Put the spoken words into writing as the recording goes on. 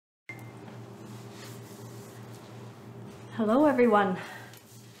Hello everyone.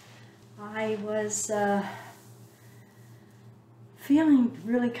 I was feeling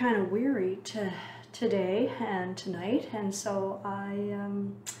really kind of weary today and tonight, and so I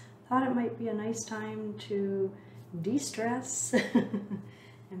thought it might be a nice time to de-stress and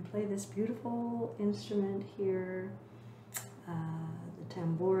play this beautiful instrument here, the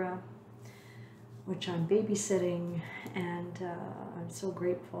tamboura, which I'm babysitting, and I'm so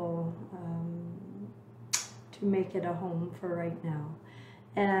grateful to make it a home for right now,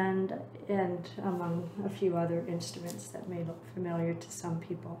 and among a few other instruments that may look familiar to some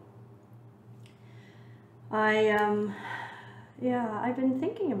people. I've been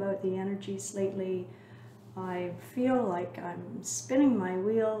thinking about the energies lately. I feel like I'm spinning my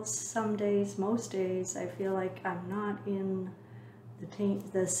wheels some days. Most days I feel like I'm not in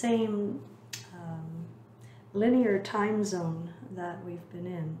the same linear time zone that we've been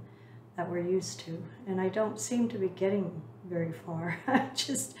in, that we're used to, and I don't seem to be getting very far. It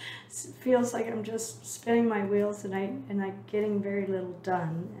just feels like I'm just spinning my wheels and I'm getting very little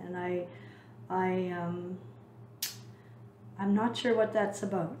done, and I'm not sure what that's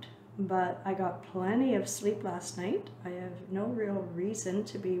about, but I got plenty of sleep last night. I have no real reason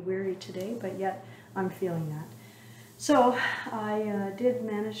to be weary today, but yet I'm feeling that. So I did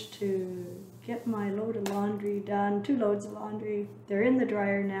manage to get my load of laundry done, 2 loads of laundry. They're in the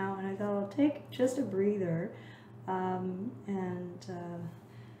dryer now, and I thought I'll take just a breather and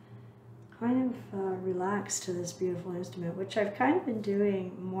kind of relax to this beautiful instrument, which I've kind of been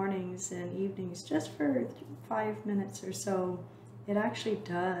doing mornings and evenings just for 5 minutes or so. It actually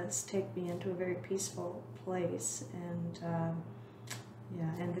does take me into a very peaceful place, and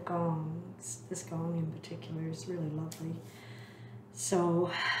yeah, and the gongs, this gong in particular is really lovely.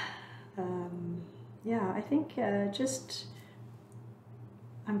 So yeah, I think I'm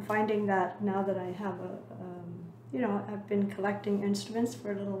finding that now that I have I've been collecting instruments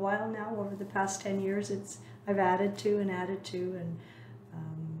for a little while now. Over the past 10 years, I've added to, and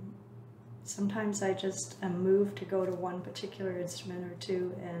sometimes I just am moved to go to one particular instrument or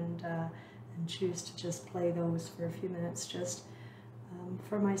two and choose to just play those for a few minutes, just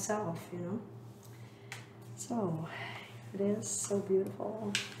for myself, So it is so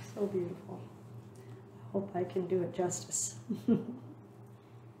beautiful, so beautiful. I hope I can do it justice.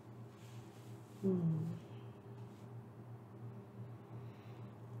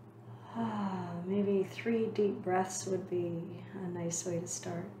 Maybe 3 deep breaths would be a nice way to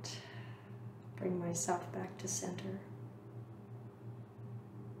start. Bring myself back to center.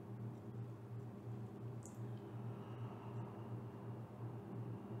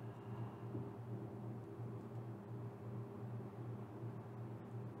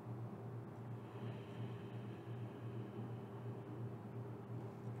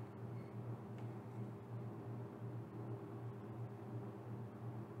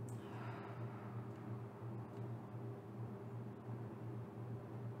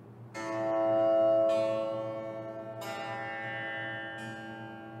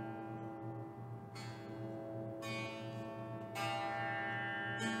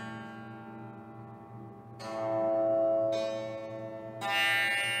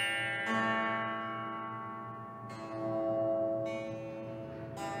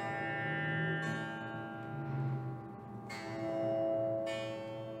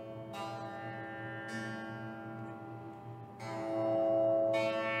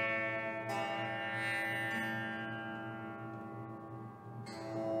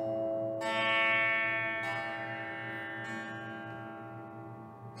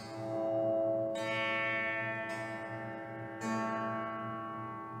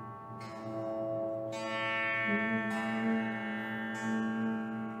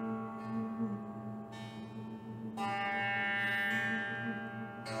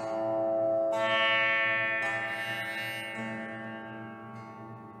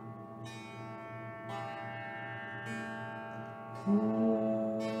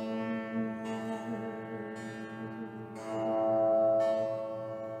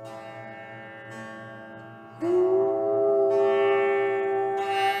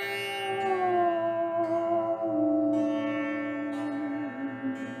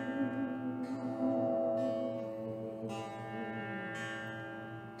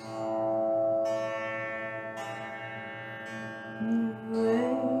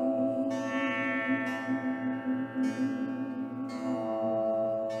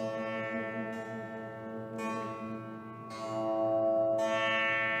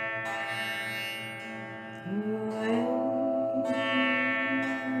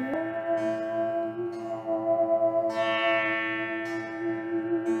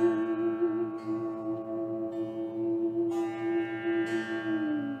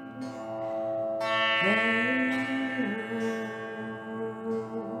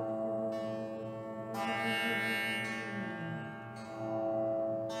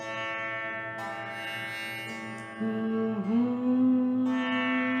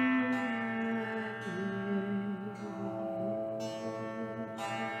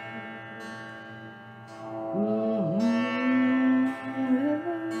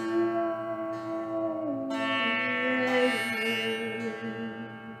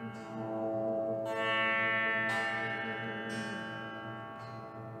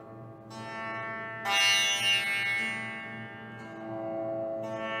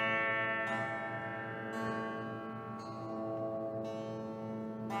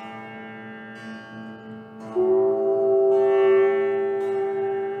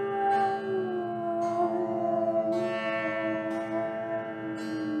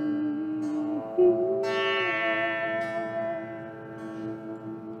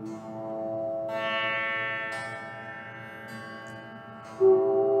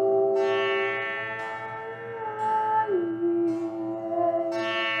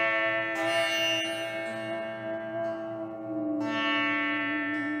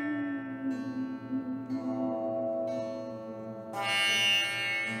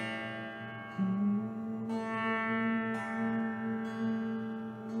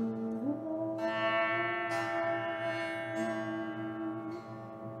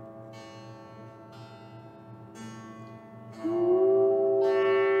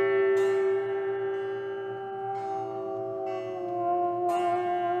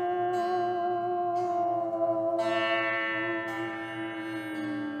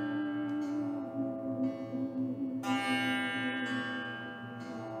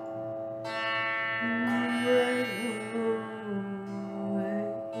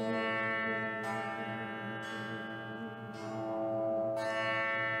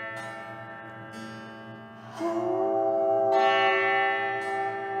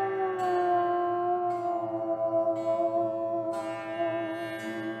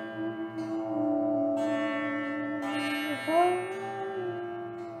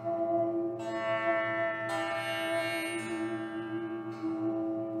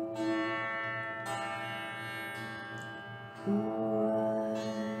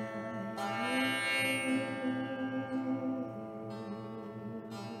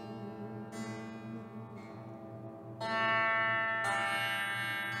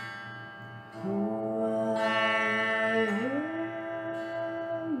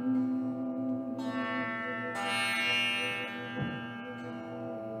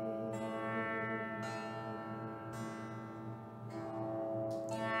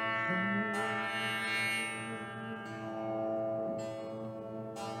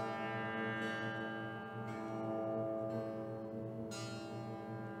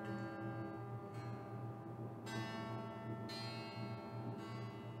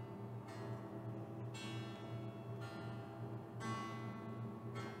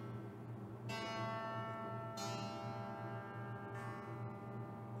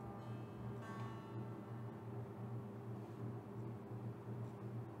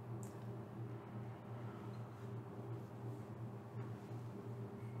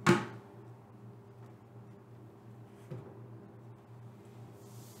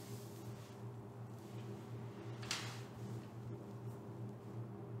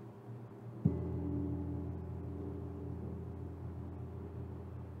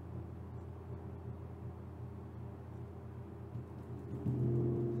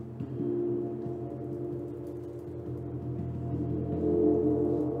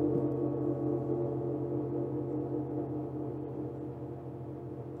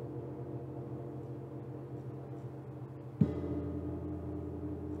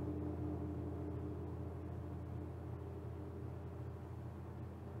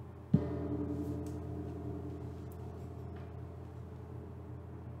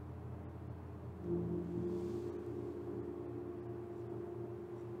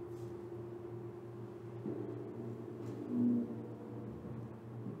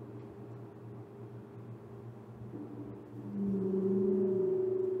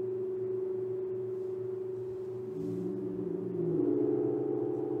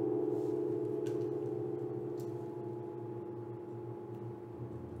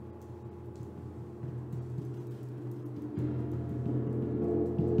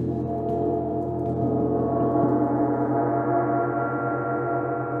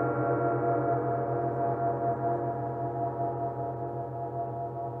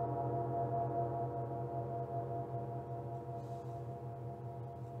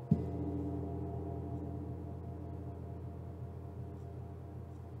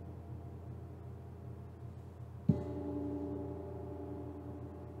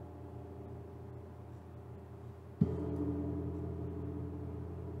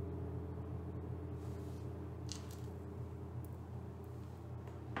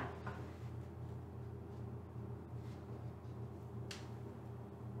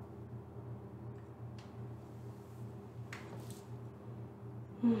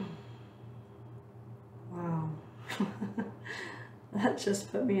 Wow. That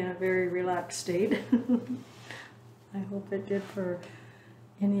just put me in a very relaxed state. I hope it did for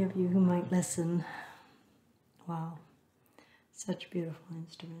any of you who might listen. Wow. Such beautiful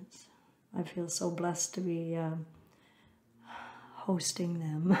instruments. I feel so blessed to be hosting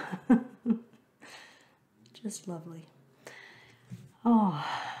them. Just lovely. Oh,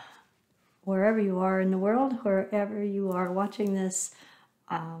 wherever you are in the world, wherever you are watching this,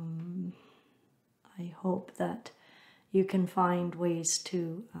 I hope that you can find ways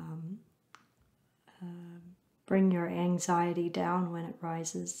to bring your anxiety down when it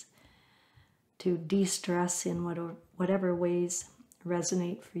rises, to de-stress in whatever ways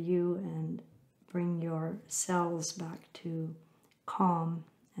resonate for you, and bring your cells back to calm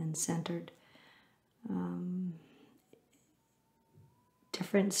and centered.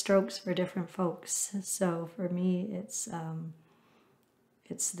 Different strokes for different folks. So for me, it's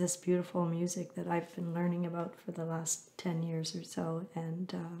this beautiful music that I've been learning about for the last 10 years or so,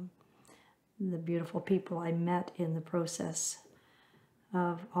 and the beautiful people I met in the process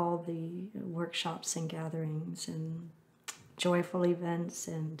of all the workshops and gatherings and joyful events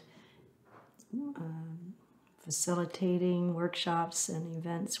and facilitating workshops and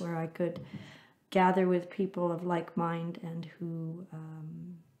events where I could gather with people of like mind and who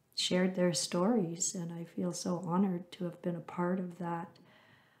shared their stories. And I feel so honored to have been a part of that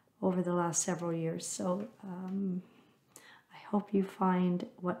over the last several years. So I hope you find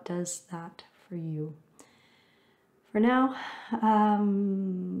what does that for you. For now,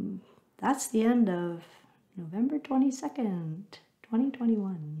 that's the end of November 22nd,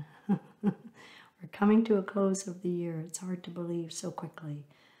 2021. We're coming to a close of the year. It's hard to believe so quickly.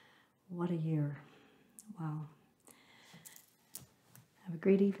 What a year. Wow. Have a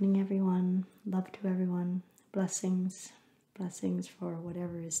great evening, everyone. Love to everyone. Blessings. Blessings for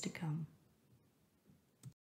whatever is to come.